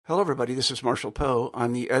Hello, everybody. This is Marshall Poe.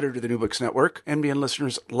 I'm the editor of the New Books Network. NBN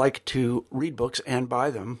listeners like to read books and buy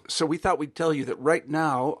them. So we thought we'd tell you that right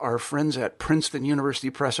now, our friends at Princeton University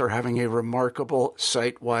Press are having a remarkable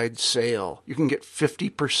site-wide sale. You can get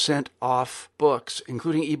 50% off books,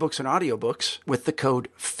 including ebooks and audiobooks, with the code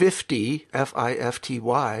 50,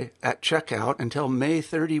 F-I-F-T-Y, at checkout until May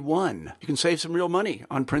 31. You can save some real money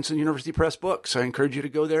on Princeton University Press books. I encourage you to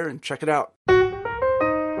go there and check it out.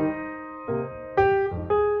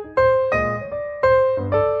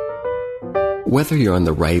 Whether you're on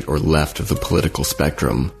the right or left of the political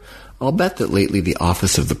spectrum, I'll bet that lately the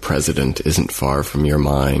office of the president isn't far from your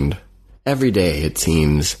mind. Every day, it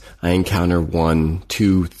seems, I encounter 1,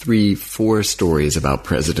 2, 3, 4 stories about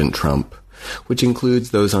President Trump, which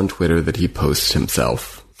includes those on Twitter that he posts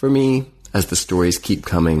himself. For me, as the stories keep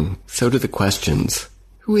coming, so do the questions.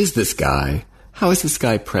 Who is this guy? How is this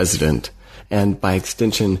guy president? And by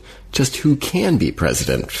extension, just who can be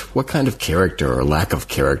president? What kind of character or lack of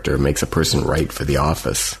character makes a person right for the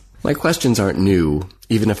office? My questions aren't new,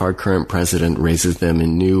 even if our current president raises them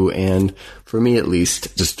in new and, for me at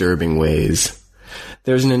least, disturbing ways.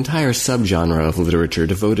 There's an entire subgenre of literature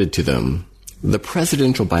devoted to them. The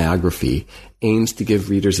presidential biography aims to give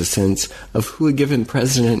readers a sense of who a given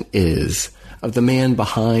president is, of the man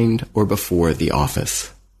behind or before the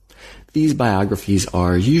office. These biographies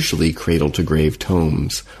are usually cradle-to-grave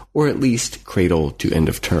tomes, or at least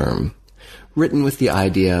cradle-to-end-of-term, written with the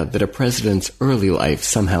idea that a president's early life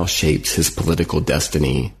somehow shapes his political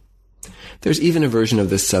destiny. There's even a version of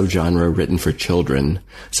this subgenre written for children,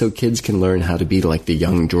 so kids can learn how to be like the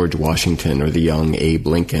young George Washington or the young Abe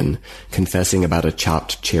Lincoln, confessing about a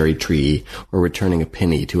chopped cherry tree or returning a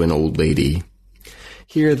penny to an old lady.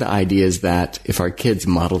 Here, the idea is that if our kids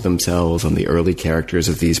model themselves on the early characters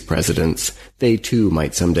of these presidents, they too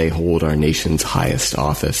might someday hold our nation's highest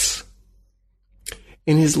office.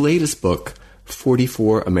 In his latest book,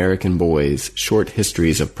 44 American Boys, Short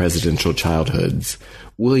Histories of Presidential Childhoods,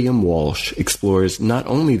 William Walsh explores not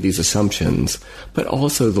only these assumptions, but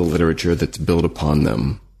also the literature that's built upon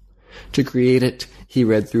them. To create it, he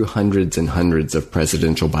read through hundreds and hundreds of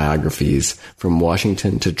presidential biographies, from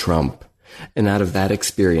Washington to Trump, and out of that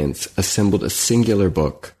experience assembled a singular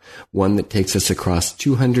book, one that takes us across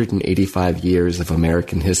 285 years of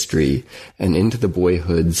American history and into the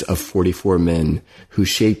boyhoods of 44 men who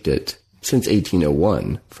shaped it since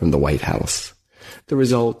 1801 from the White House. The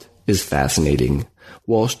result is fascinating.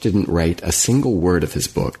 Walsh didn't write a single word of his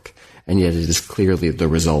book, and yet it is clearly the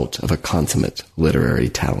result of a consummate literary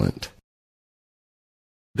talent.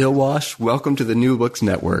 Bill Walsh, welcome to the New Books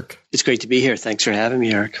Network. It's great to be here. Thanks for having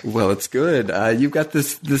me, Eric. Well, it's good. You've got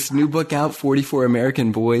this new book out, 44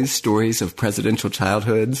 American Boys, Stories of Presidential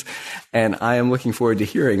Childhoods, and I am looking forward to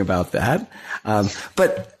hearing about that.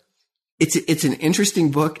 But it's an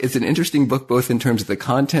interesting book. It's an interesting book both in terms of the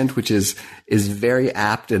content, which is very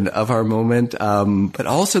apt and of our moment, but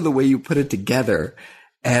also the way you put it together.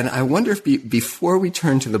 And I wonder if before we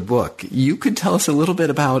turn to the book, you could tell us a little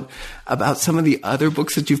bit about some of the other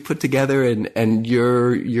books that you've put together and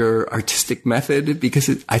your artistic method,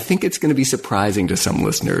 because I think it's going to be surprising to some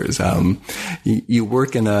listeners. You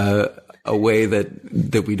work in a way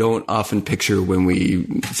that we don't often picture when we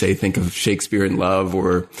think of Shakespeare in Love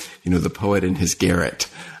or, the poet in his garret.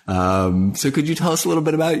 So could you tell us a little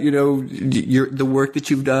bit about, the work that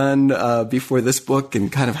you've done, before this book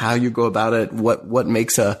and kind of how you go about it? What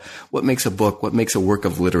makes a book? What makes a work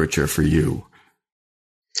of literature for you?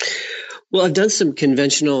 Well, I've done some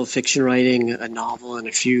conventional fiction writing, a novel and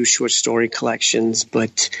a few short story collections,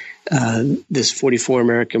 but, this 44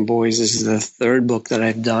 American Boys is the third book that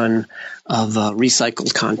I've done of,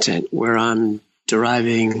 recycled content where I'm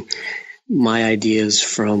deriving my ideas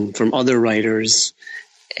from other writers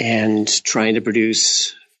and trying to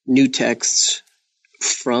produce new texts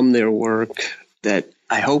from their work that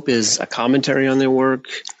I hope is a commentary on their work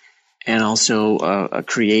and also a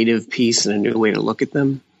creative piece and a new way to look at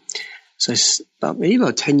them. So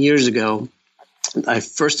about 10 years ago, I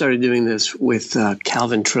first started doing this with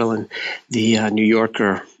Calvin Trillin, the New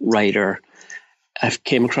Yorker writer. I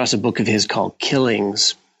came across a book of his called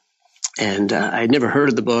Killings, and I had never heard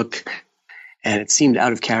of the book. And it seemed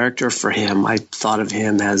out of character for him. I thought of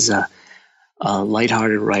him as a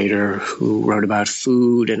lighthearted writer who wrote about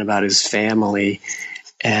food and about his family.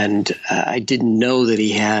 And I didn't know that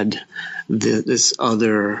he had this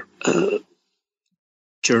other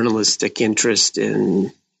journalistic interest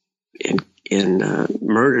in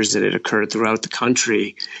murders that had occurred throughout the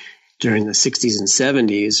country during the 60s and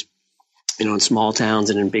 70s, in small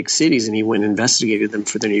towns and in big cities. And he went and investigated them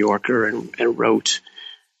for the New Yorker and wrote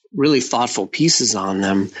really thoughtful pieces on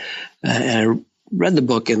them. And I read the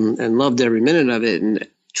book and loved every minute of it, and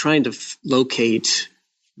trying to locate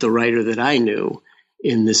the writer that I knew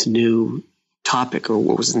in this new topic, or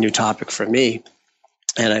what was the new topic for me.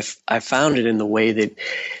 And I found it in the way that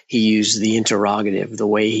he used the interrogative, the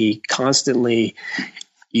way he constantly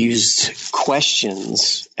used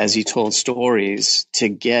questions as he told stories to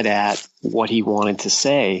get at what he wanted to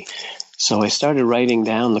say. So I started writing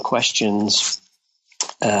down the questions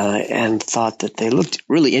and thought that they looked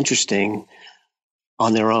really interesting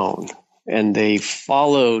on their own. And they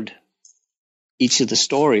followed each of the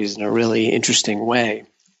stories in a really interesting way.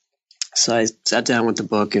 So I sat down with the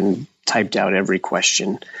book and typed out every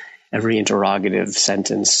question, every interrogative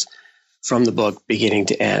sentence from the book, beginning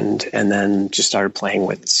to end, and then just started playing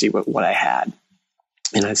with it to see what I had.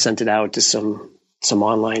 And I sent it out to some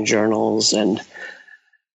online journals, and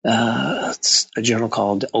a journal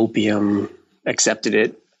called Opium accepted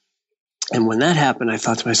it. And when that happened, I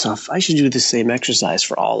thought to myself, I should do the same exercise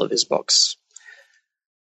for all of his books.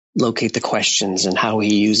 Locate the questions and how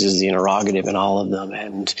he uses the interrogative in all of them.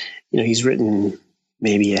 And, he's written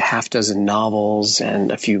maybe a half dozen novels and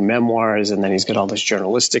a few memoirs, and then he's got all this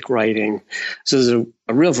journalistic writing. So there's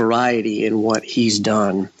a real variety in what he's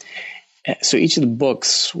done. So each of the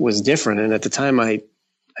books was different. And at the time I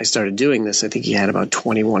started doing this, I think he had about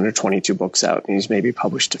 21 or 22 books out, and he's maybe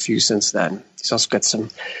published a few since then. He's also got some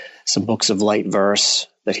books of light verse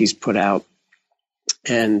that he's put out.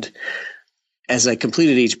 And as I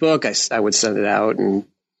completed each book, I would send it out and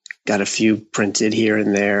got a few printed here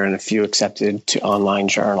and there and a few accepted to online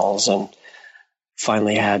journals, and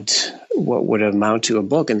finally had what would amount to a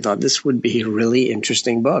book, and thought this would be a really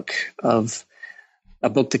interesting book, of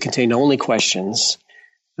a book that contained only questions,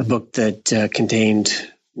 a book that contained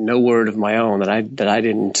no word of my own that I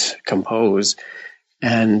didn't compose,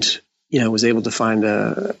 and was able to find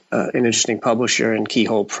an interesting publisher in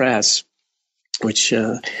Keyhole Press, which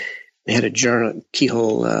they had a journal.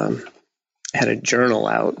 Keyhole had a journal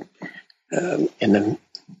out in the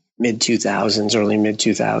mid-2000s, early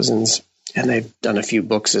mid-2000s, and they've done a few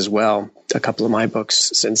books as well, a couple of my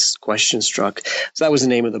books since Question Struck. So that was the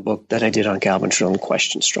name of the book that I did on Calvin Trillin,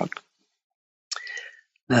 Question Struck.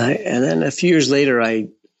 And then a few years later, I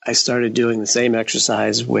started doing the same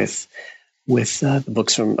exercise with the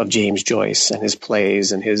books of James Joyce and his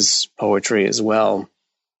plays and his poetry as well.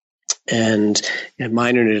 And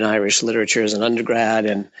minored in Irish literature as an undergrad,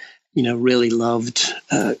 and really loved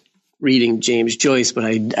reading James Joyce, but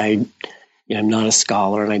I'm not a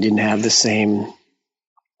scholar, and I didn't have the same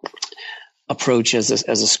approach as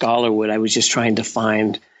a scholar would. I was just trying to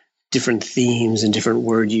find different themes and different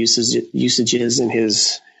word usages in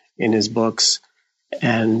his books,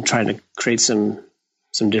 and trying to create some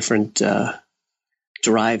different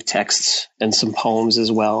derived texts and some poems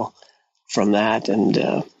as well from that.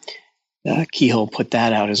 And Keyhole put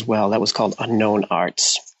that out as well. That was called Unknown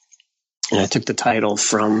Arts. And I took the title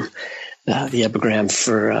from the epigram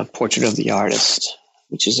for Portrait of the Artist,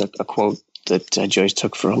 which is a quote that Joyce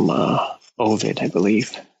took from Ovid, I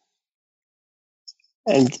believe.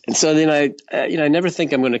 And so then I never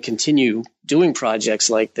think I'm going to continue doing projects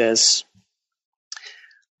like this.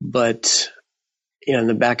 But in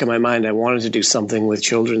the back of my mind, I wanted to do something with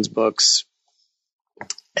children's books,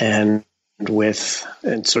 and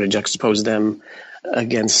sort of juxtapose them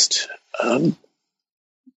against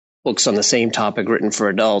books on the same topic written for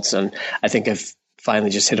adults. And I think I've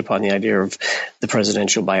finally just hit upon the idea of the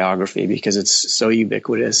presidential biography, because it's so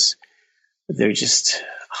ubiquitous. There are just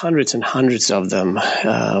hundreds and hundreds of them.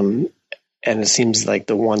 And it seems like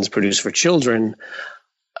the ones produced for children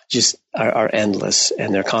just are endless,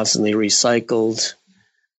 and they're constantly recycled.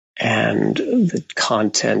 And the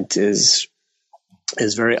content is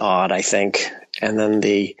very odd, I think. And then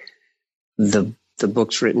the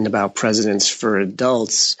books written about presidents for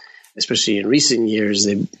adults, especially in recent years,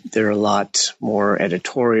 they're a lot more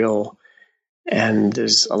editorial, and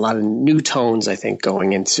there's a lot of new tones, I think,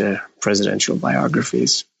 going into presidential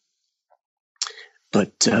biographies.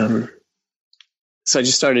 But so I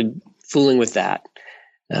just started fooling with that,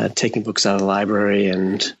 taking books out of the library,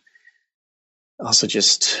 and also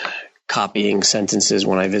just copying sentences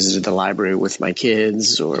when I visited the library with my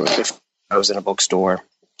kids, or if I was in a bookstore,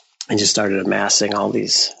 and just started amassing all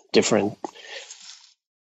these different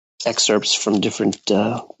excerpts from different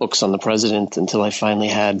books on the president, until I finally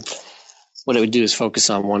had what I would do is focus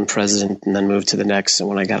on one president and then move to the next. And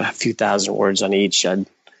when I got a few thousand words on each, I'd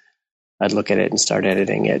look at it and start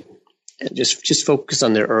editing it, and just focus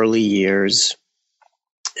on their early years,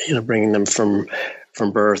 bringing them from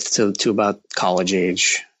birth to about college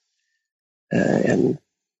age. And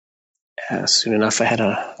soon enough, I had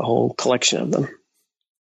a whole collection of them.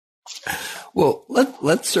 Well,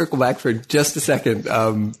 let's circle back for just a second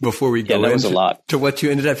before we go into what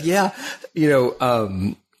you ended up. Yeah,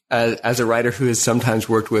 as a writer who has sometimes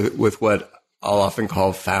worked with what I'll often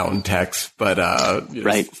call found text, but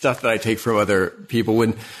right. Stuff that I take from other people.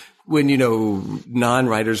 When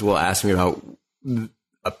non-writers will ask me about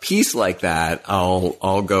a piece like that,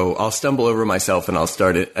 I'll stumble over myself and I'll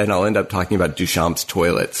start it and I'll end up talking about Duchamp's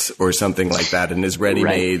toilets or something like that and his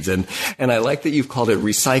ready-mades. Right. And I like that you've called it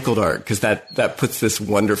recycled art because that puts this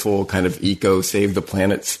wonderful kind of eco save the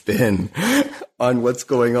planet spin on what's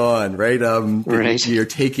going on, right? Right. You're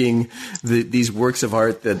taking these works of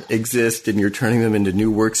art that exist and you're turning them into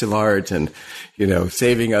new works of art and,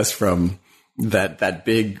 saving us from that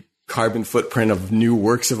big carbon footprint of new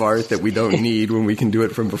works of art that we don't need when we can do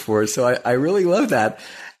it from before. So I really love that.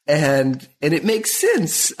 And it makes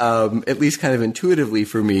sense, at least kind of intuitively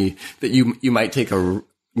for me, that you might take a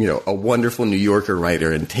wonderful New Yorker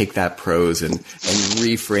writer and take that prose and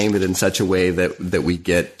reframe it in such a way that we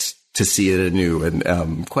get to see it anew.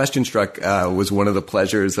 And Question Struck was one of the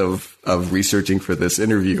pleasures of researching for this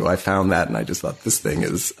interview. I found that and I just thought this thing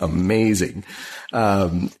is amazing.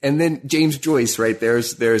 And then James Joyce, right?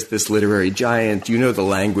 There's this literary giant. The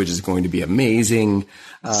language is going to be amazing.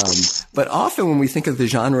 But often when we think of the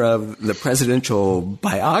genre of the presidential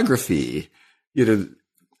biography,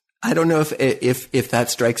 I don't know if that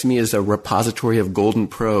strikes me as a repository of golden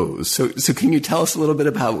prose. So can you tell us a little bit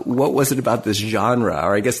about what was it about this genre,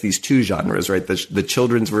 or I guess these two genres, right? The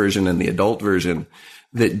children's version and the adult version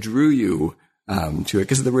that drew you to it?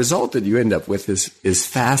 Because the result that you end up with is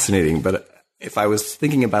fascinating. But if I was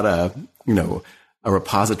thinking about a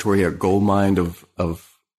repository, a gold mine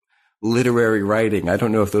of literary writing, I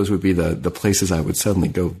don't know if those would be the places I would suddenly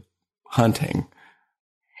go hunting.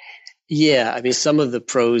 Yeah, I mean, some of the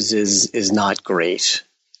prose is not great,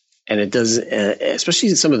 and it does, especially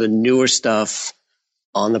some of the newer stuff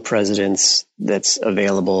on the presidents that's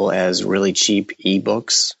available as really cheap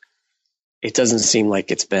ebooks. It doesn't seem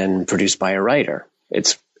like it's been produced by a writer.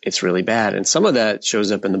 It's really bad, and some of that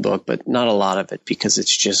shows up in the book, but not a lot of it because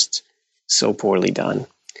it's just so poorly done.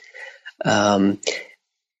 But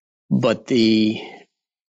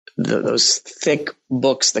those thick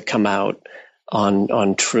books that come out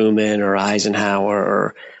on Truman or Eisenhower,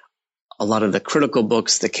 or a lot of the critical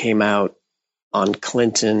books that came out on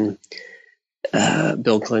Clinton,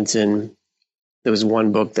 Bill Clinton. There was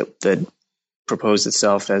one book that proposed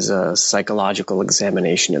itself as a psychological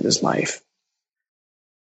examination of his life.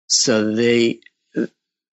 So they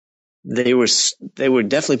were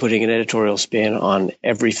definitely putting an editorial spin on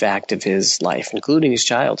every fact of his life, including his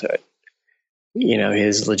childhood.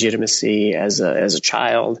 His legitimacy as a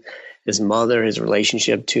child, his mother, his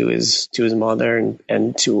relationship to his mother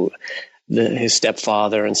and to his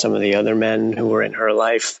stepfather and some of the other men who were in her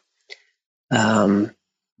life.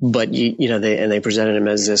 But they presented him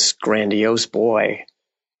as this grandiose boy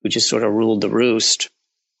who just sort of ruled the roost.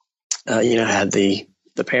 Had the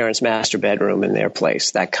parents' master bedroom in their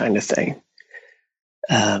place, that kind of thing.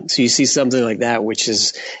 So you see something like that, which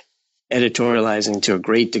is editorializing to a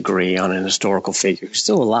great degree on an historical figure who's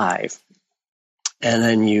still alive. And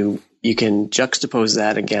then you can juxtapose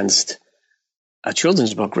that against a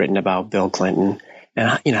children's book written about Bill Clinton.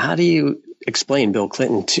 And, how do you explain Bill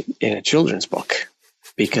Clinton in a children's book?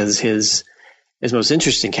 Because his most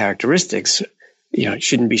interesting characteristics,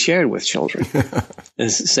 shouldn't be shared with children.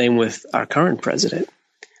 It's the same with our current president.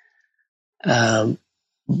 And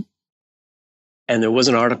there was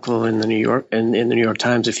an article in the New York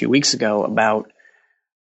Times a few weeks ago about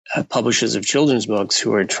publishers of children's books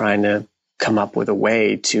who are trying to come up with a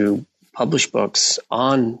way to publish books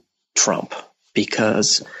on Trump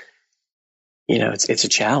because, it's a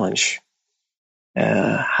challenge.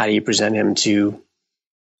 How do you present him to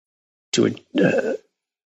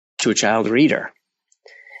a child reader?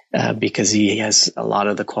 Because he has a lot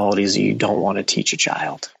of the qualities that you don't want to teach a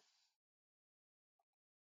child.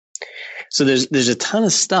 So there's a ton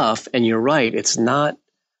of stuff, and you're right. It's not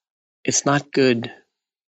good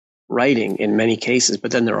writing in many cases,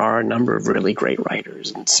 but then there are a number of really great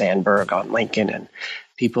writers, and Sandberg on Lincoln and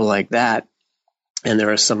people like that. And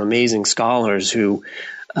there are some amazing scholars who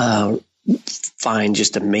find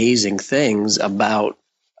just amazing things about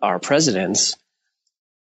our presidents.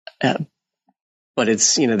 But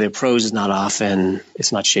it's, their prose is not often,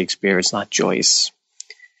 it's not Shakespeare, it's not Joyce.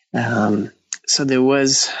 So there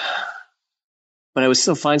was, but I would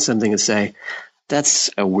still find something and say, that's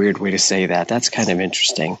a weird way to say that. That's kind of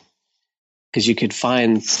interesting. Because you could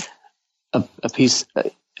find a piece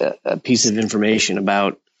of information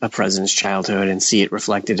about a president's childhood and see it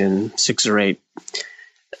reflected in 6 or 8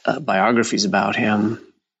 biographies about him.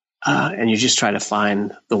 and you just try to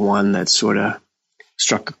find the one that sort of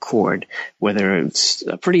struck a chord, whether it's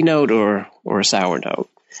a pretty note or a sour note.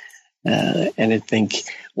 And I think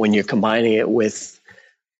when you're combining it with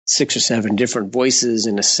 6 or 7 different voices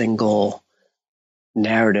in a single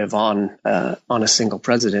narrative on a single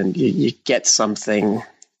president, you get something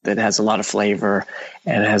that has a lot of flavor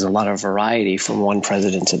and has a lot of variety from one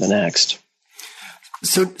president to the next.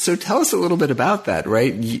 So tell us a little bit about that,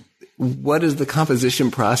 right? What is the composition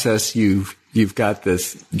process? You've got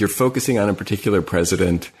this, you're focusing on a particular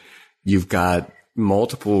president. You've got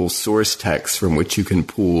multiple source texts from which you can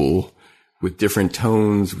pull with different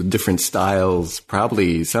tones, with different styles,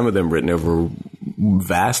 probably some of them written over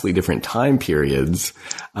vastly different time periods.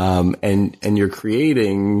 And you're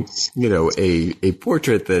creating, a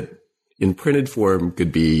portrait that in printed form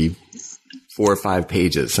could be 4 or 5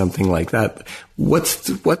 pages, something like that. What's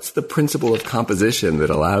the principle of composition that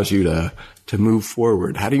allows you to move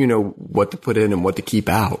forward? How do you know what to put in and what to keep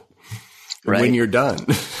out when you're done?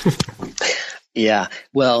 Yeah.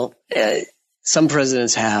 Well, some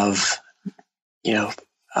presidents have,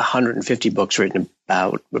 150 books written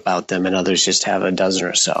about them, and others just have a dozen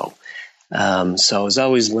or so. So it's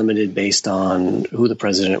always limited based on who the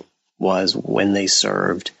president was, when they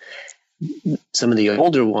served. Some of the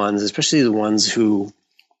older ones, especially the ones who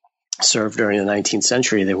served during the 19th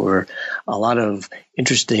century, there were a lot of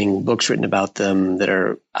interesting books written about them that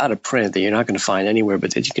are out of print that you're not going to find anywhere,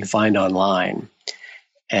 but that you can find online.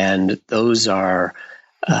 And those are,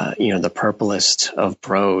 the purplest of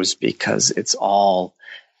prose, because it's all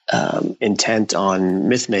intent on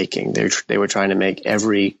myth making. They were trying to make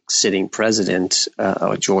every sitting president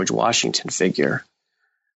a George Washington figure.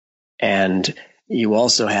 And you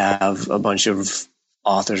also have a bunch of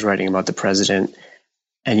authors writing about the president,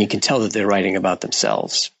 and you can tell that they're writing about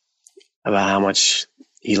themselves, about how much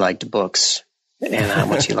he liked books and how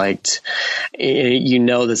much he liked,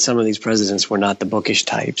 that some of these presidents were not the bookish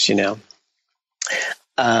types,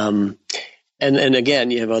 And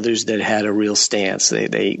again, you have others that had a real stance.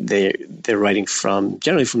 They're writing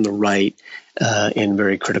generally from the right, in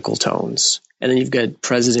very critical tones. And then you've got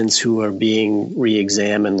presidents who are being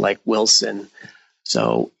re-examined, like Wilson.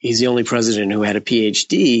 So he's the only president who had a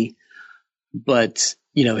PhD, but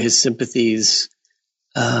his sympathies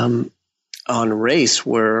on race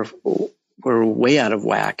were way out of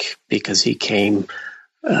whack because he came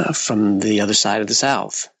from the other side of the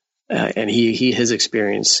South. And his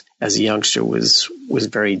experience as a youngster was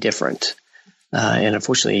very different, and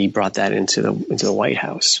unfortunately, he brought that into the White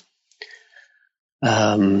House.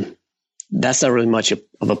 That's not really much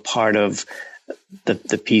of a part of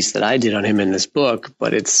the piece that I did on him in this book,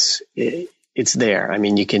 but it's there. I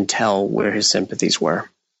mean, you can tell where his sympathies were.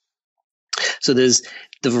 So there's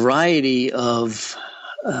the variety of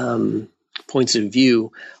points of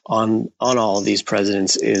view on all of these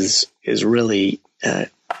presidents is really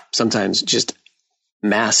sometimes just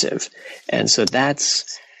massive. And so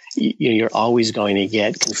that's, you're always going to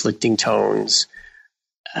get conflicting tones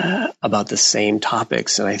about the same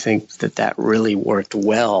topics. And I think that really worked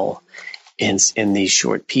well in these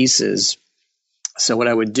short pieces. So what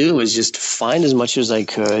I would do is just find as much as I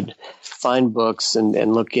could, find books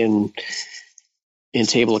and look in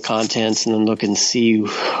table of contents, and then look and see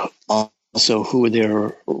also who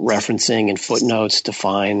they're referencing and footnotes to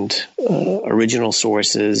find original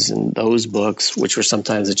sources in those books, which were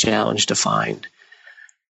sometimes a challenge to find,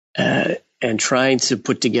 and trying to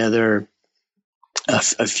put together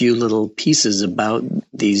a few little pieces about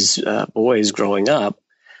these boys growing up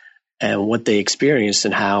and what they experienced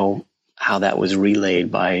and how that was relayed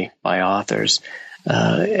by authors.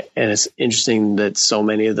 And it's interesting that so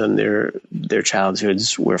many of them, their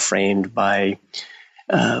childhoods were framed by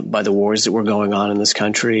the wars that were going on in this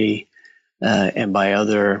country, and by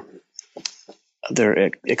other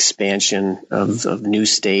expansion of new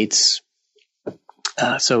states.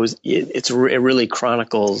 So it really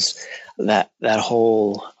chronicles that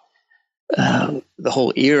whole the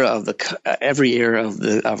whole era of every era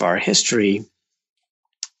of our history,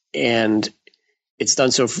 and it's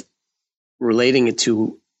done so relating it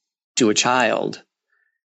to a child.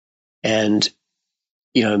 And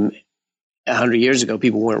 100 years ago,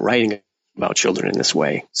 people weren't writing about children in this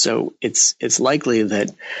way. So it's likely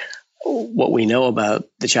that what we know about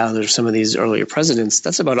the childhood of some of these earlier presidents,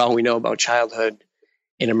 that's about all we know about childhood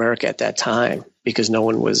in America at that time, because no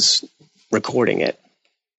one was recording it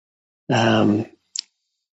or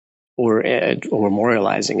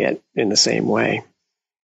memorializing it in the same way.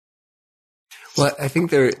 Well, I think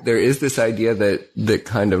there is this idea that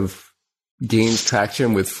kind of gains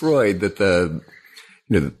traction with Freud, that the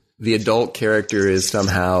the adult character is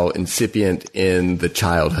somehow incipient in the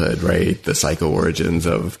childhood, right? The psycho origins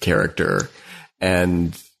of character.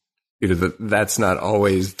 And that's not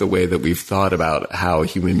always the way that we've thought about how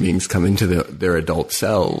human beings come into their adult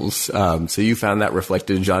selves. So you found that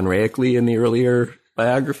reflected genreically in the earlier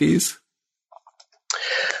biographies?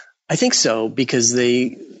 I think so, because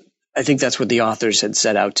I think that's what the authors had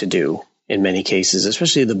set out to do in many cases,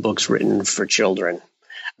 especially the books written for children,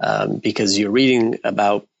 because you're reading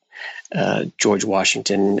about George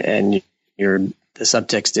Washington and the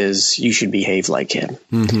subtext is you should behave like him.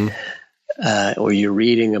 Mm-hmm. Or you're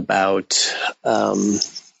reading about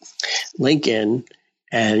Lincoln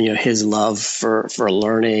and his love for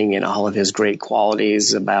learning and all of his great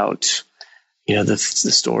qualities about the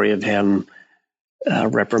story of him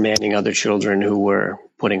reprimanding other children who were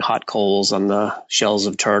putting hot coals on the shells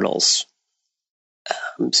of turtles.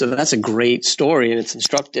 So that's a great story, and it's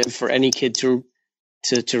instructive for any kid to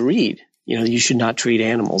read. You should not treat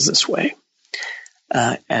animals this way.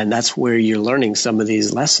 And that's where you're learning some of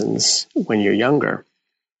these lessons when you're younger.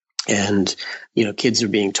 And, kids are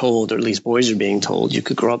being told, or at least boys are being told, you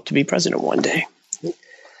could grow up to be president one day.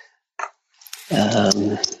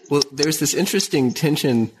 Well, there's this interesting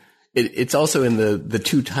tension. It's also in the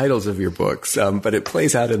two titles of your books, but it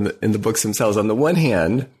plays out in the books themselves. On the one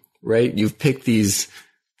hand, right, you've picked these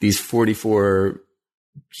 44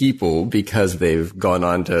 people because they've gone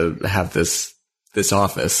on to have this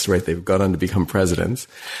office, right? They've gone on to become presidents.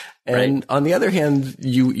 And right. On the other hand,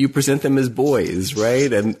 you present them as boys,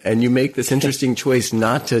 right? And you make this interesting choice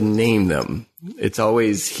not to name them. It's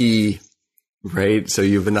always he, right? So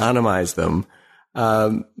you've anonymized them.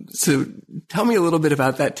 So tell me a little bit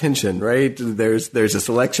about that tension, right? There's a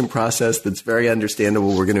selection process that's very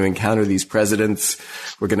understandable. We're going to encounter these presidents.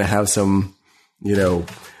 We're going to have some,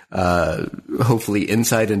 hopefully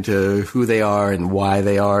insight into who they are and why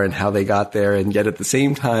they are and how they got there. And yet at the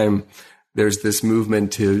same time, there's this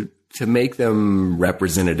movement to make them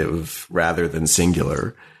representative rather than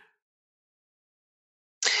singular.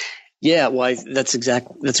 Yeah, well, that's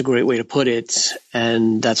a great way to put it.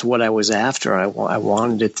 And that's what I was after. I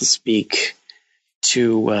wanted it to speak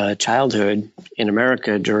to childhood in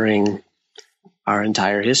America during our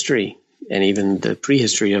entire history and even the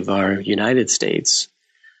prehistory of our United States.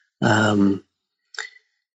 And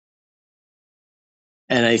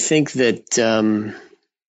I think that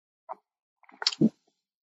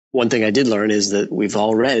one thing I did learn is that we've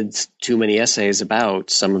all read too many essays about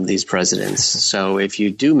some of these presidents. So if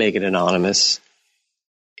you do make it anonymous,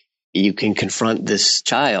 you can confront this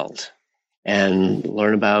child and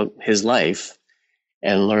learn about his life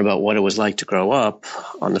and learn about what it was like to grow up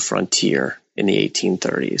on the frontier in the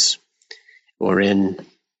 1830s or in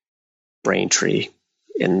Braintree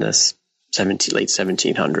in the late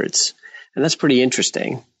 1700s. And that's pretty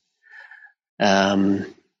interesting.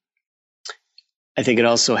 I think it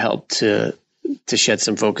also helped to shed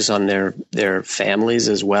some focus on their families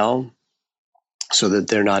as well, so that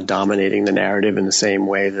they're not dominating the narrative in the same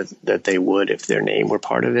way that they would if their name were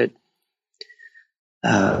part of it.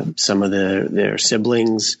 Some of their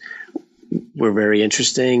siblings were very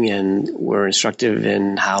interesting and were instructive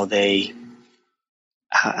in how they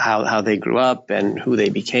grew up and who they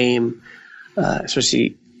became,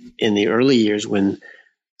 especially in the early years when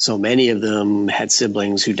so many of them had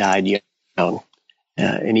siblings who died young.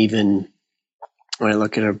 And even when I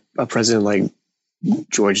look at a president like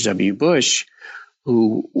George W. Bush,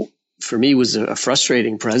 who for me was a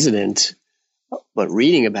frustrating president, but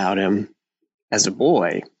reading about him as a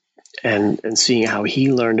boy and seeing how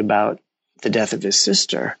he learned about the death of his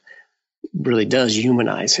sister really does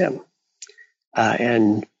humanize him.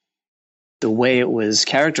 And the way it was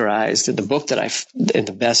characterized in the book in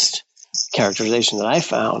the best characterization that I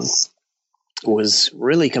found was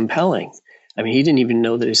really compelling. I mean, he didn't even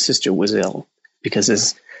know that his sister was ill because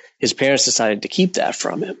his parents decided to keep that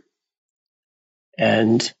from him.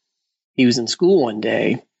 And he was in school one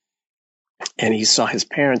day and he saw his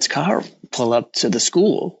parents' car pull up to the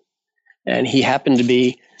school. And he happened to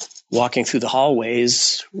be walking through the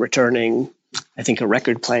hallways, returning, I think, a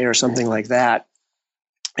record player or something like that.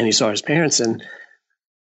 And he saw his parents and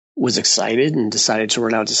was excited and decided to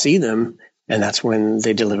run out to see them. And that's when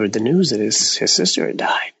they delivered the news that his sister had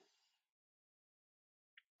died.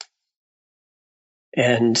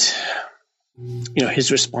 And,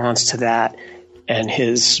 his response to that and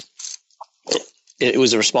it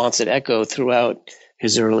was a response that echoed throughout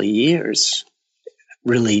his early years,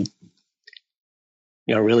 really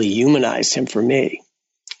humanized him for me.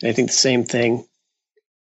 And I think the same thing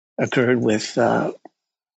occurred with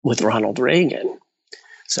Ronald Reagan.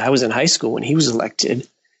 So I was in high school when he was elected,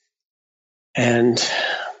 and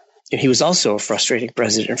he was also a frustrating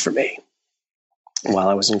president for me while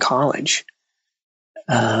I was in college.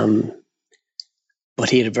 But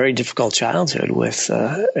he had a very difficult childhood with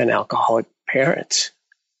an alcoholic parent.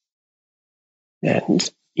 And,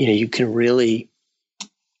 you can really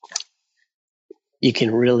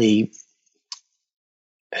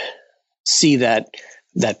see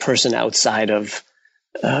that person outside of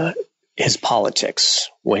his politics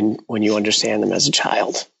when you understand them as a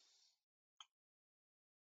child.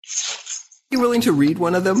 Are you willing to read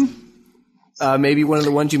one of them? Maybe one of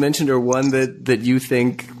the ones you mentioned, or one that you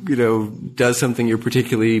think, does something you're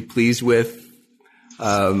particularly pleased with.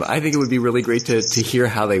 I think it would be really great to hear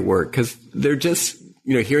how they work, because they're just,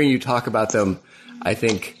 hearing you talk about them, I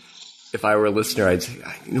think if I were a listener, I'd say,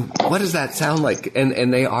 what does that sound like?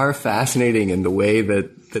 And they are fascinating in the way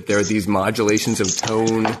that there are these modulations of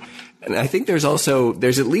tone. And I think there's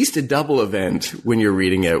at least a double event when you're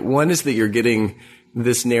reading it. One is that you're getting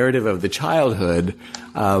this narrative of the childhood,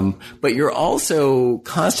 but you're also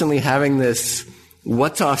constantly having this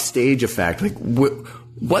what's off stage effect. Like,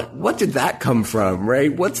 what did that come from,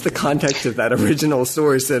 right? What's the context of that original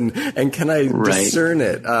source, and can I discern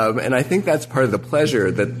it? And I think that's part of the pleasure,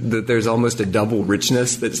 that there's almost a double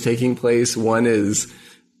richness that's taking place. One is,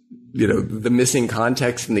 the missing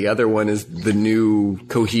context, and the other one is the new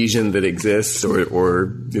cohesion that exists, or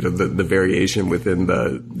the variation within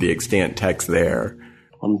the extant text there.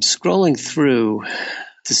 I'm scrolling through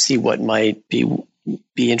to see what might be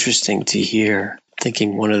interesting to hear.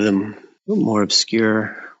 Thinking one of them more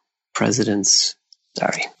obscure presidents.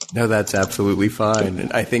 Sorry. No, that's absolutely fine.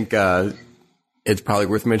 And I think it's probably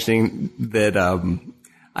worth mentioning that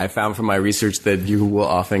I found from my research that you will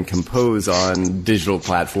often compose on digital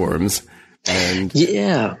platforms. And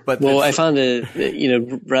yeah, but I found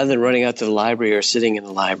rather than running out to the library or sitting in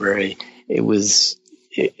the library, it was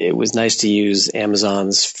nice to use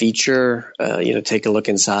Amazon's feature, take a look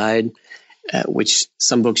inside, which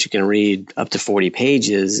some books you can read up to 40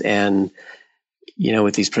 pages. And,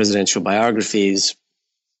 with these presidential biographies,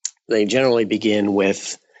 they generally begin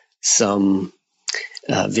with some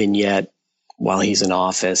vignette while he's in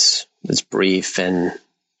office that's brief and,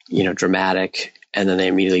 dramatic. And then they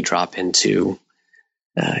immediately drop into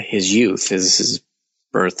his youth, his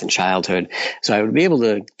birth and childhood. So I would be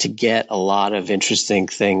able to get a lot of interesting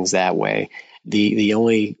things that way. The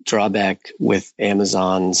only drawback with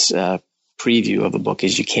Amazon's preview of a book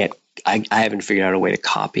is I haven't figured out a way to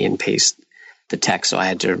copy and paste the text. So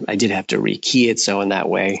I did have to rekey it. So in that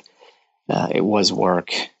way, it was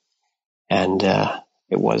work, and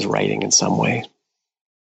it was writing in some way.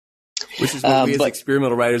 Which is what we as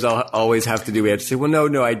experimental writers always have to do. We have to say, well,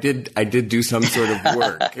 no, I did do some sort of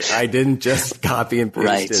work. I didn't just copy and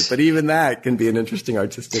paste it. But even that can be an interesting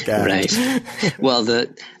artistic act. Right. Well,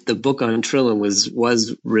 the book on Trillin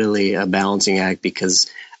was really a balancing act, because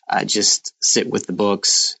I just sit with the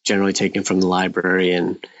books, generally taken from the library,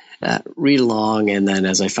 and read along. And then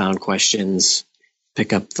as I found questions,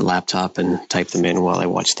 pick up the laptop and type them in while I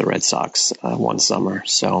watched the Red Sox one summer.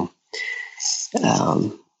 So,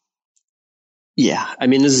 yeah, I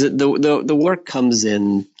mean, the work comes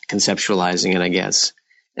in conceptualizing it, I guess,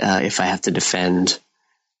 if I have to defend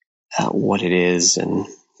what it is and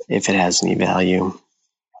if it has any value.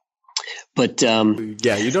 But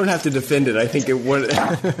yeah, you don't have to defend it. I think it would,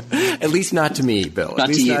 at least not to me, Bill. At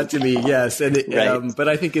least not to me. Yes, and but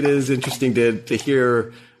I think it is interesting to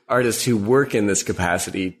hear artists who work in this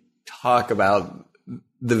capacity talk about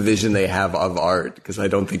the vision they have of art, because I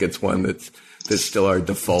don't think it's one that's still our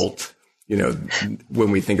default.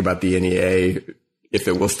 When we think about the NEA, if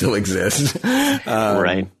it will still exist.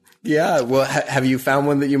 Right. Yeah. Well, have you found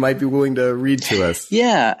one that you might be willing to read to us?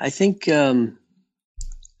 Yeah, I think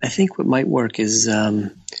what might work is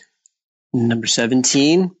number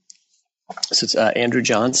 17. So it's Andrew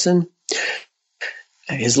Johnson.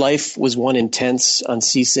 His life was one intense,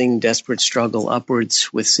 unceasing, desperate struggle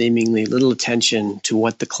upwards, with seemingly little attention to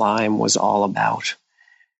what the climb was all about.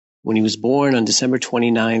 When he was born on December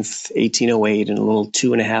 29th, 1808, in a little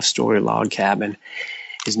 2.5-story log cabin,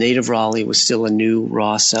 his native Raleigh was still a new,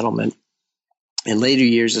 raw settlement. In later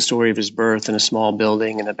years, the story of his birth in a small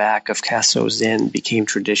building in the back of Casso's Inn became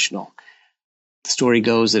traditional. The story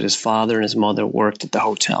goes that his father and his mother worked at the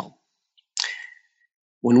hotel.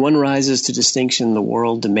 When one rises to distinction, the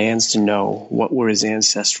world demands to know what were his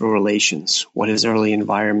ancestral relations, what his early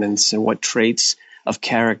environments, and what traits of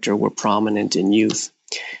character were prominent in youth.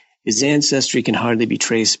 His ancestry can hardly be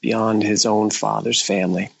traced beyond his own father's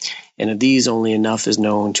family, and of these only enough is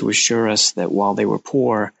known to assure us that while they were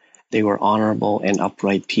poor, they were honorable and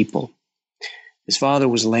upright people. His father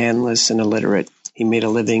was landless and illiterate. he made a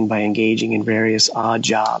living by engaging in various odd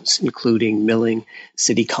jobs, including milling,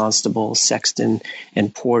 city constable, sexton,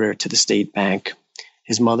 and porter to the state bank.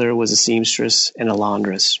 His mother was a seamstress and a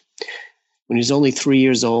laundress. When he was only 3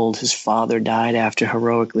 years old, his father died after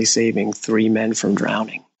heroically saving 3 men from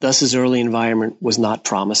drowning. Thus, his early environment was not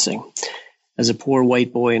promising. As a poor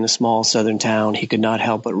white boy in a small southern town, he could not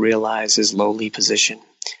help but realize his lowly position.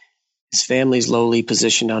 His family's lowly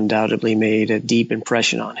position undoubtedly made a deep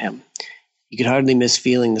impression on him. He could hardly miss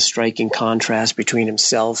feeling the striking contrast between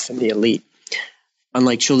himself and the elite.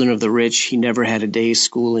 Unlike children of the rich, he never had a day's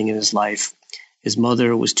schooling in his life. His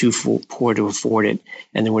mother was too poor to afford it,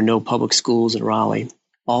 and there were no public schools in Raleigh.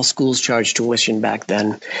 All schools charged tuition back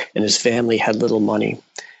then, and his family had little money.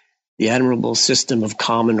 The admirable system of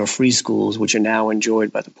common or free schools, which are now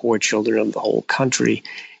enjoyed by the poor children of the whole country,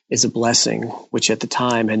 is a blessing which at the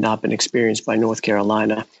time had not been experienced by North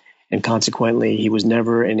Carolina, and consequently he was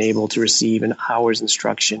never enabled to receive an hour's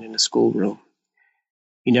instruction in a schoolroom.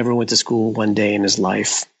 He never went to school one day in his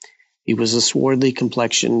life. He was a swarthy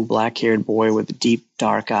complexioned, black-haired boy with deep,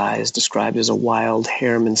 dark eyes, described as a wild,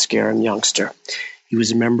 harum-and-scarum youngster. He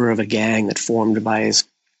was a member of a gang that formed by his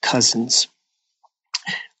cousins.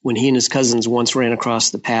 When he and his cousins once ran across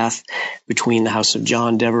the path between the house of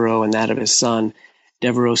John Devereaux and that of his son,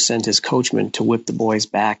 Devereaux sent his coachman to whip the boys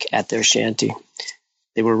back at their shanty.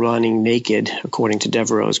 They were running naked, according to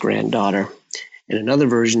Devereaux's granddaughter. In another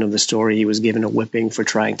version of the story, he was given a whipping for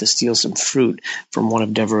trying to steal some fruit from one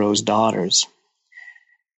of Devereaux's daughters.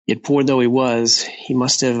 Yet poor though he was, he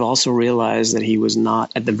must have also realized that he was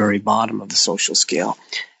not at the very bottom of the social scale.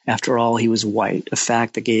 After all, he was white, a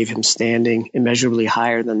fact that gave him standing immeasurably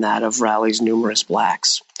higher than that of Raleigh's numerous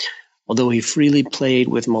blacks. Although he freely played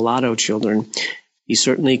with mulatto children, he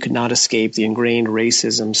certainly could not escape the ingrained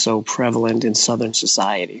racism so prevalent in Southern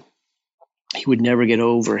society. He would never get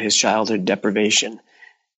over his childhood deprivation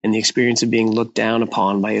and the experience of being looked down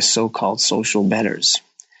upon by his so-called social betters.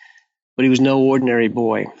 But he was no ordinary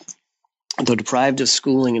boy. Though deprived of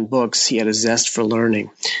schooling and books, he had a zest for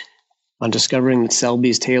learning. On discovering that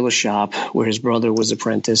Selby's tailor shop, where his brother was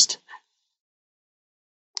apprenticed,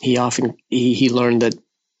 he learned that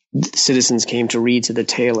citizens came to read to the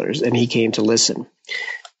tailors, and he came to listen.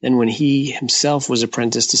 Then when he himself was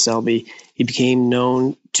apprenticed to Selby, he became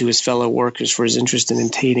known to his fellow workers for his interest in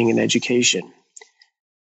obtaining an education.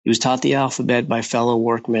 He was taught the alphabet by fellow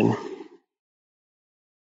workmen,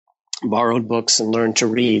 borrowed books, and learned to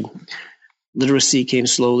read. Literacy came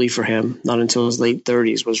slowly for him. Not until his late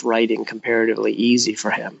 30s was writing comparatively easy for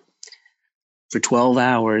him. For 12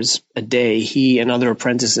 hours a day, he and other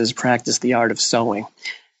apprentices practiced the art of sewing.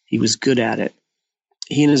 He was good at it.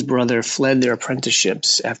 He and his brother fled their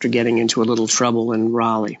apprenticeships after getting into a little trouble in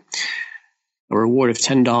Raleigh. A reward of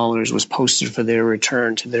 $10 was posted for their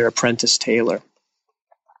return to their apprentice tailor.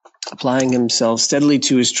 Applying himself steadily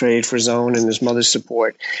to his trade for his own and his mother's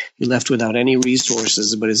support, he left without any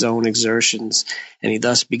resources but his own exertions, and he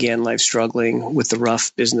thus began life struggling with the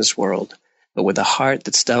rough business world, but with a heart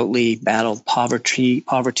that stoutly battled poverty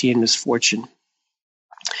and misfortune.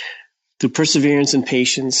 Through perseverance and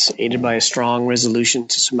patience, aided by a strong resolution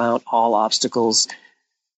to surmount all obstacles,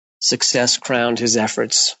 success crowned his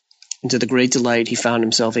efforts. And to the great delight, he found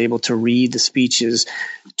himself able to read the speeches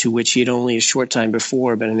to which he had only a short time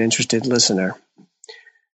before been an interested listener.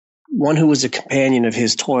 One who was a companion of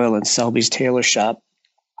his toil in Selby's tailor shop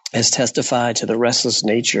has testified to the restless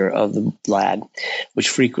nature of the lad, which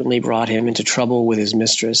frequently brought him into trouble with his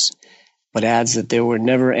mistress, but adds that there were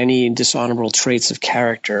never any dishonorable traits of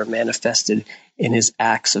character manifested in his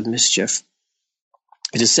acts of mischief.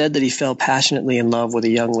 It is said that he fell passionately in love with a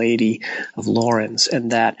young lady of Lawrence,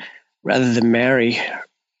 and that, rather than marry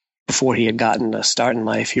before he had gotten a start in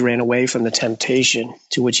life, he ran away from the temptation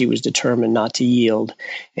to which he was determined not to yield,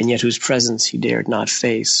 and yet whose presence he dared not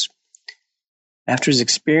face. After his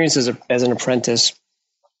experience as an apprentice,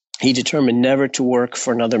 he determined never to work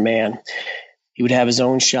for another man. He would have his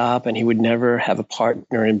own shop, and he would never have a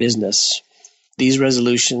partner in business. These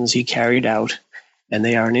resolutions he carried out, and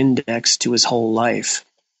they are an index to his whole life.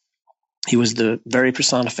 He was the very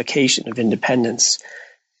personification of independence.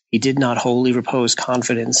 He did not wholly repose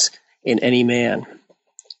confidence in any man.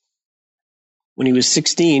 When he was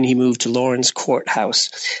 16, he moved to Lawrence Courthouse,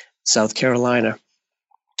 South Carolina,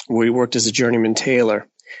 where he worked as a journeyman tailor.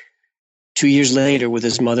 2 years later, with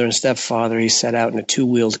his mother and stepfather, he set out in a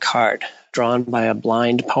two-wheeled cart, drawn by a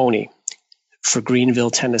blind pony, for Greenville,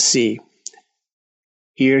 Tennessee.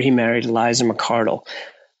 Here he married Eliza McCardle,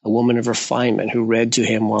 a woman of refinement who read to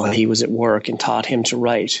him while he was at work and taught him to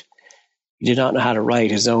write. He did not know how to write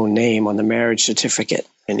his own name on the marriage certificate.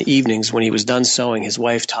 In the evenings, when he was done sewing, his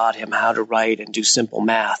wife taught him how to write and do simple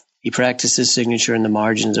math. He practiced his signature in the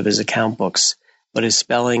margins of his account books, but his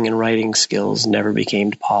spelling and writing skills never became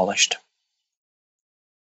polished.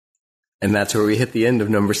 And that's where we hit the end of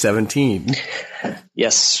number 17.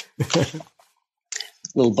 Yes. A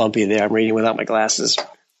little bumpy there. I'm reading without my glasses.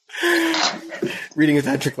 Reading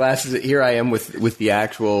without your glasses. Here I am with the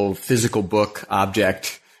actual physical book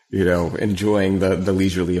object, enjoying the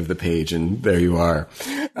leisurely of the page, and there you are.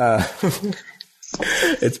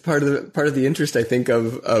 It's part of the interest, I think,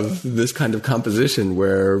 of this kind of composition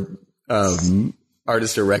where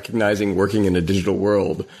artists are recognizing working in a digital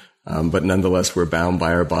world, but nonetheless we're bound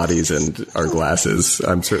by our bodies and our glasses.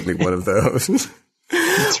 I'm certainly one of those.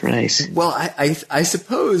 That's right. Well, I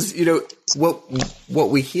suppose, what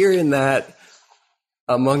we hear in that,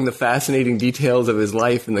 among the fascinating details of his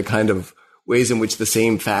life and the kind of ways in which the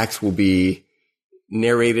same facts will be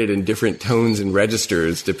narrated in different tones and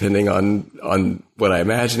registers, depending on what I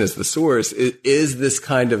imagine as the source, is this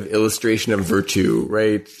kind of illustration of virtue,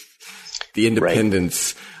 right? The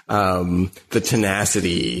independence, the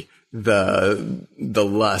tenacity, the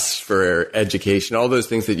lust for education, all those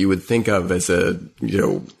things that you would think of as in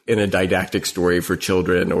a didactic story for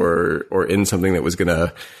children or in something that was going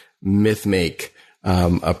to myth make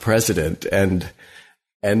a president.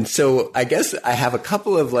 And so I guess I have a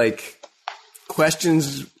couple of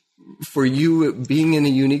questions for you being in a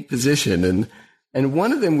unique position. And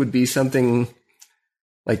one of them would be something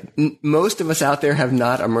like most of us out there have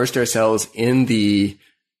not immersed ourselves in the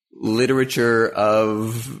literature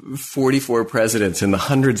of 44 presidents and the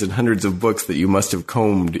hundreds and hundreds of books that you must have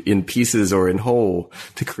combed in pieces or in whole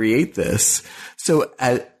to create this. So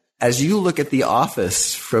as you look at The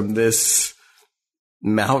Office from this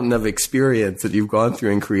mountain of experience that you've gone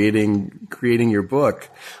through in creating your book,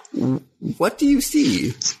 what do you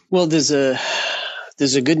see? Well, there's a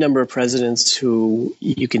good number of presidents who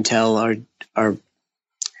you can tell are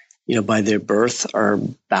by their birth are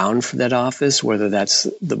bound for that office, whether that's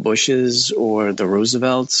the Bushes or the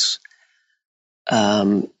Roosevelts.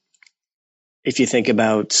 If you think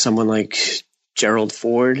about someone like Gerald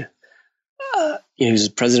Ford, he was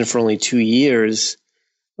president for only 2 years,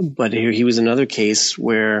 but here he was another case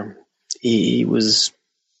where he's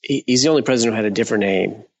the only president who had a different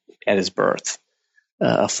name at his birth,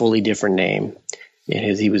 a fully different name.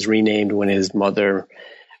 He was renamed when his mother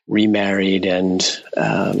remarried, and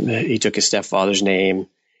he took his stepfather's name,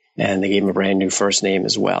 and they gave him a brand new first name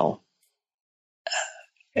as well.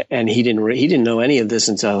 And he didn't know any of this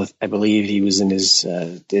until I believe he was in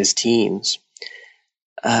his teens.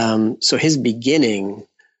 So his beginning,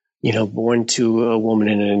 born to a woman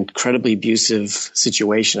in an incredibly abusive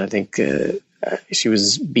situation. I think she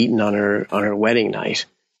was beaten on her wedding night,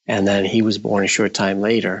 and then he was born a short time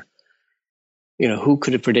later. Who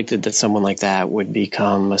could have predicted that someone like that would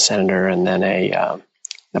become a senator and then a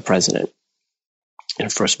president and a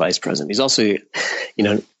first vice president? He's also,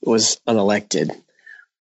 was unelected.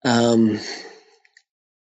 And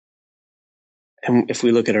if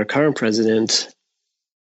we look at our current president,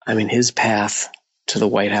 his path to the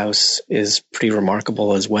White House is pretty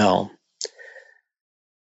remarkable as well.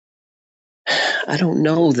 I don't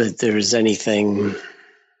know that there's anything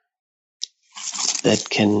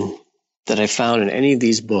that I found in any of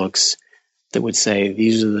these books that would say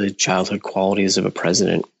these are the childhood qualities of a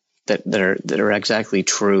president that are exactly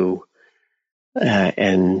true,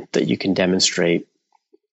 and that you can demonstrate.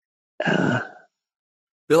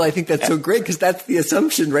 Bill, I think that's so great because that's the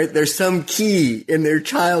assumption, right? There's some key in their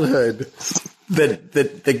childhood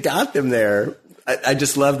that got them there. I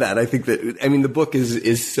just love that. I think that, the book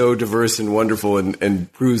is so diverse and wonderful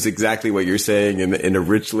and proves exactly what you're saying in a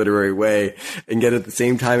rich literary way. And yet at the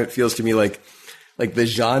same time, it feels to me like the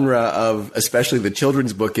genre of, especially the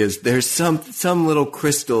children's book, is there's some little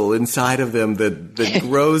crystal inside of them that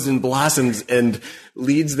grows and blossoms and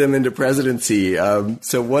leads them into presidency.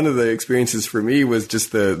 So one of the experiences for me was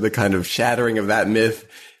just the kind of shattering of that myth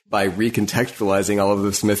by recontextualizing all of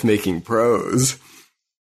this myth-making prose.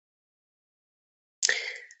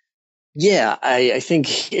 Yeah, I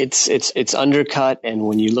think it's undercut, and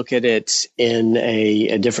when you look at it in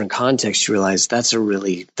a different context, you realize that's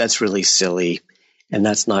really silly, and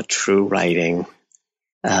that's not true writing,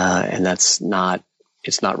 and it's not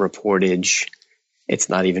reportage, it's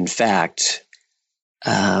not even fact.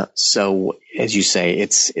 So, as you say,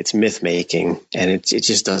 it's myth making, and it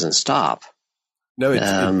just doesn't stop. No,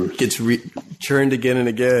 it gets churned again and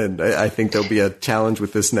again. I think there'll be a challenge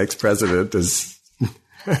with this next president as.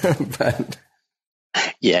 But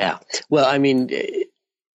yeah, well,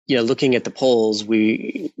 looking at the polls,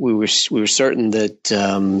 we were certain that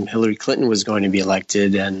Hillary Clinton was going to be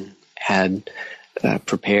elected, and had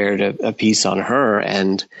prepared a piece on her.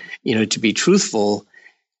 And to be truthful,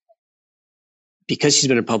 because she's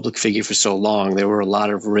been a public figure for so long, there were a lot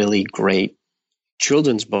of really great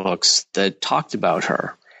children's books that talked about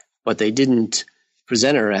her, but they didn't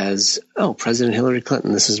present her as, oh, President Hillary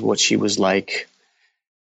Clinton, this is what she was like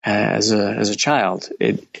as a child.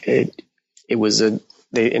 It was in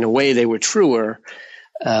a way they were truer,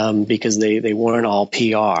 because they weren't all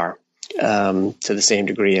PR to the same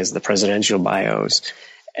degree as the presidential bios.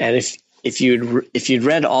 And if you'd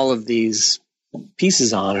read all of these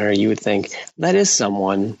pieces on her, you would think that is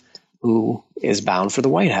someone who is bound for the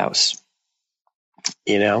White House.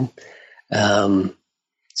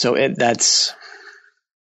 So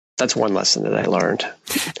that's one lesson that I learned.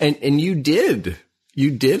 And you did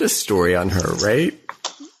a story on her, right?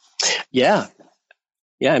 Yeah.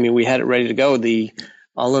 I mean, we had it ready to go.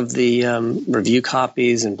 All of the review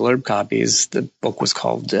copies and blurb copies. The book was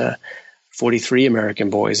called 43 American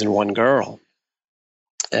Boys and One Girl,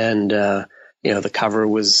 and the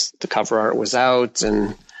cover art was out,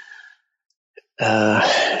 and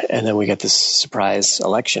then we got this surprise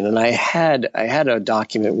election. And I had a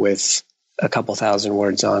document with a couple thousand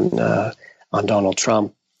words on Donald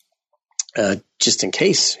Trump, just in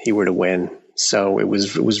case he were to win. So it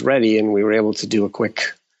was ready, and we were able to do a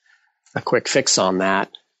quick fix on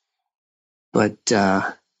that. But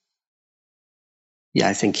I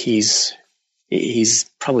think he's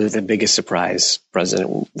probably the biggest surprise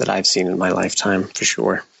president that I've seen in my lifetime, for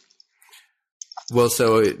sure. Well,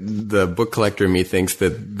 so the book collector in me thinks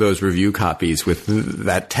that those review copies with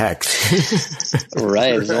that text.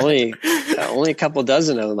 Right. There's only a couple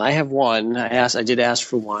dozen of them. I have one. I did ask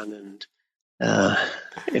for one, and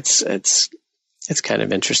it's kind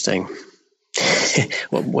of interesting.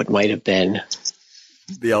 what might have been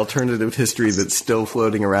the alternative history that's still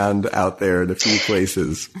floating around out there in a few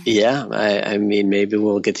places. Yeah, I mean, maybe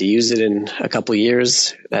we'll get to use it in a couple of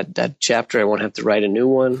years. That chapter, I won't have to write a new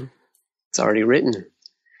one. It's already written.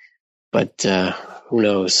 But who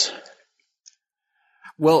knows?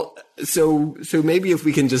 Well, so maybe if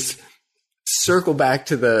we can just circle back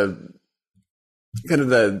to the kind of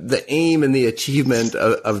the aim and the achievement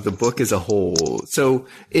of the book as a whole. So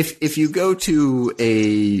if you go to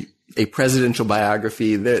a presidential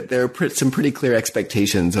biography, there are some pretty clear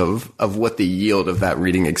expectations of what the yield of that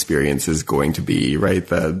reading experience is going to be, right?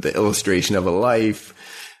 The illustration of a life.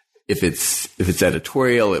 If it's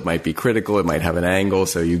editorial, it might be critical, it might have an angle,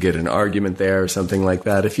 so you get an argument there or something like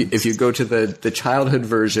that. If you go to the childhood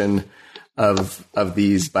version of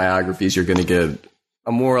these biographies, you're going to get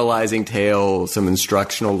a moralizing tale, some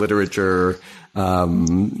instructional literature,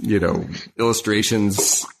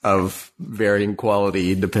 illustrations of varying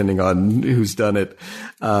quality depending on who's done it.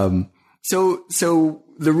 So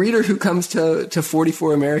the reader who comes to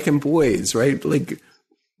 44 American Boys, right? Like,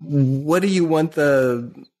 what do you want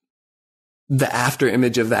the after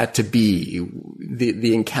image of that to be,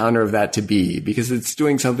 the encounter of that to be? Because it's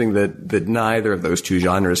doing something that neither of those two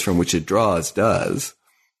genres from which it draws does.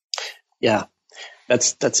 Yeah.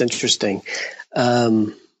 That's interesting. I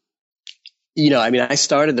mean, I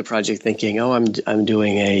started the project thinking, I'm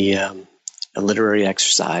doing a literary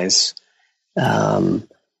exercise, and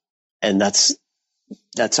that's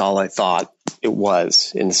all I thought it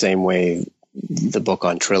was. In the same way, the book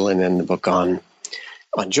on Trillin and the book on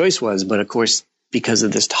Joyce was. But of course, because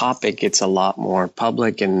of this topic, it's a lot more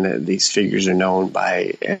public, and these figures are known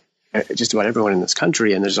by just about everyone in this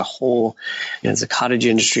country. And there's a whole, there's a cottage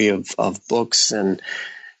industry of books and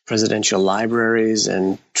presidential libraries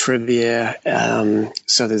and trivia.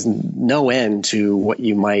 So there's no end to what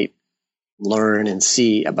you might learn and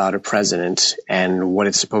see about a president and what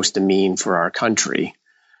it's supposed to mean for our country.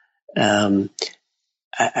 I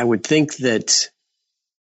would think that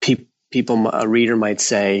a reader might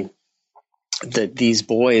say that these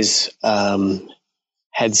boys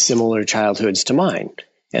had similar childhoods to mine,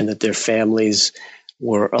 and that their families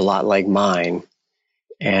were a lot like mine.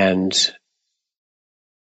 And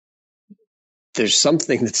there's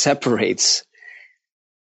something that separates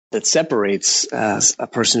a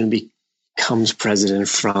person who becomes president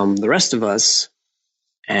from the rest of us.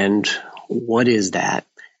 And what is that?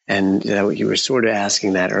 And you were sort of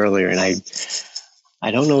asking that earlier, and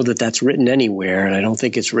I don't know that that's written anywhere, and I don't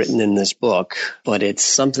think it's written in this book, but it's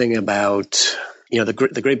something about,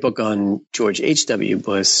 the great book on George H.W.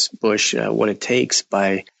 Bush, What It Takes,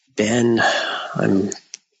 by Ben, I'm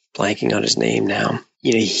blanking on his name now.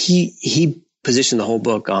 He positioned the whole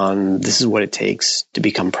book on, this is what it takes to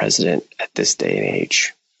become president at this day and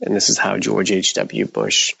age. And this is how George H.W.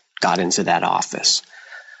 Bush got into that office.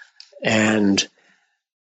 And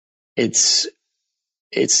it's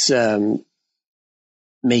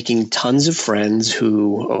making tons of friends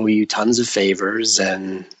who owe you tons of favors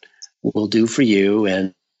and will do for you,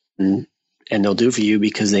 and they'll do for you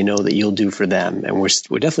because they know that you'll do for them. And we're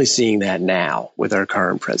definitely seeing that now with our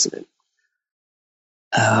current president,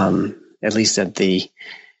 at least at the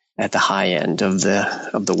high end of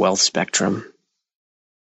the wealth spectrum.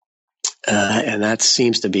 And that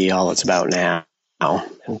seems to be all it's about now.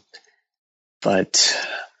 But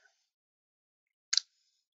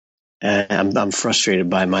I'm frustrated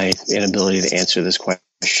by my inability to answer this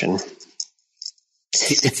question.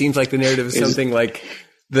 It seems like the narrative is something like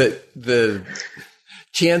the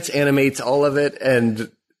chance animates all of it, and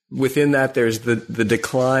within that there's the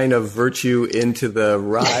decline of virtue into the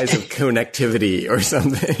rise of connectivity or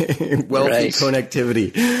something. Wealthy right.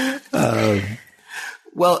 Connectivity.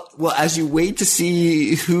 Well, as you wait to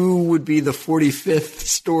see who would be the 45th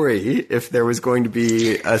story, if there was going to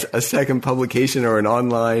be a second publication or an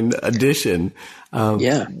online edition,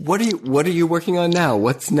 what are you working on now?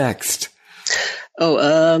 What's next?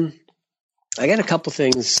 I got a couple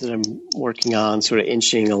things that I'm working on, sort of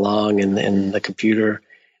inching along in the computer.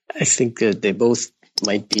 I think that they both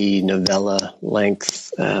might be novella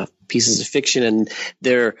length pieces of fiction, and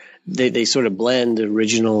they sort of blend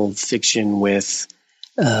original fiction with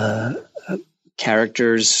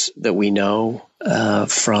characters that we know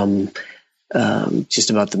from just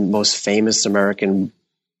about the most famous American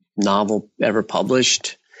novel ever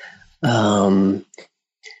published. And,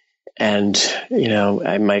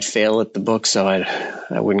 I might fail at the book, so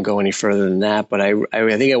I wouldn't go any further than that. But I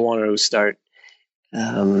think I want to start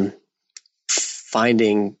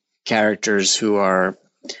finding characters who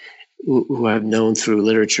I've known through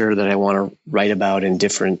literature that I want to write about in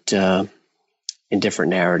different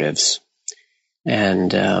narratives.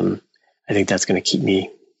 And I think that's going to keep me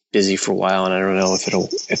busy for a while. And I don't know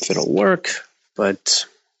if it'll work, but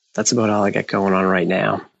that's about all I got going on right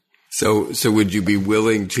now. So would you be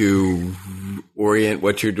willing to orient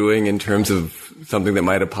what you're doing in terms of something that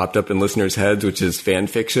might have popped up in listeners' heads, which is fan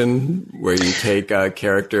fiction, where you take a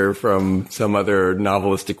character from some other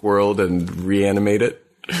novelistic world and reanimate it?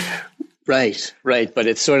 Right. But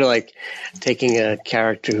it's sort of like taking a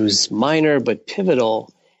character who's minor but pivotal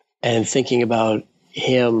and thinking about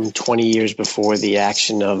him 20 years before the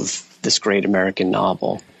action of this great American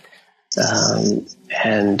novel.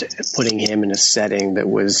 And putting him in a setting that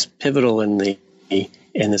was pivotal in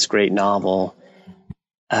this great novel,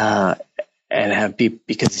 and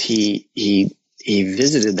because he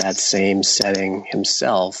visited that same setting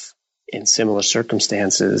himself in similar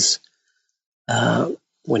circumstances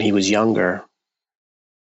when he was younger.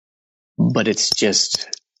 But it's just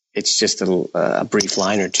a brief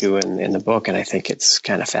line or two in the book, and I think it's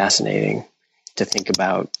kind of fascinating to think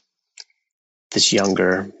about this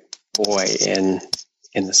younger boy in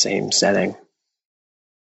the same setting.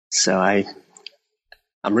 So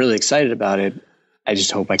I'm really excited about it. I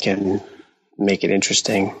just hope I can make it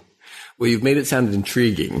interesting. Well, you've made it sound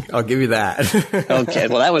intriguing. I'll give you that. Okay.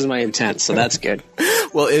 Well, that was my intent, so that's good.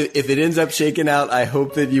 Well, if it ends up shaking out, I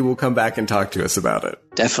hope that you will come back and talk to us about it.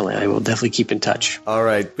 Definitely. I will definitely keep in touch. All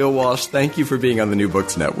right. Bill Walsh, thank you for being on the New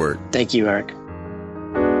Books Network. Thank you, Eric.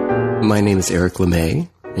 My name is Eric LeMay,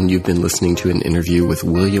 and you've been listening to an interview with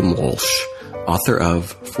William Walsh, author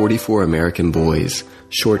of 44 American Boys,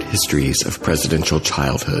 Short Histories of Presidential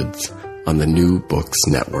Childhoods, on the New Books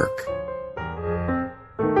Network.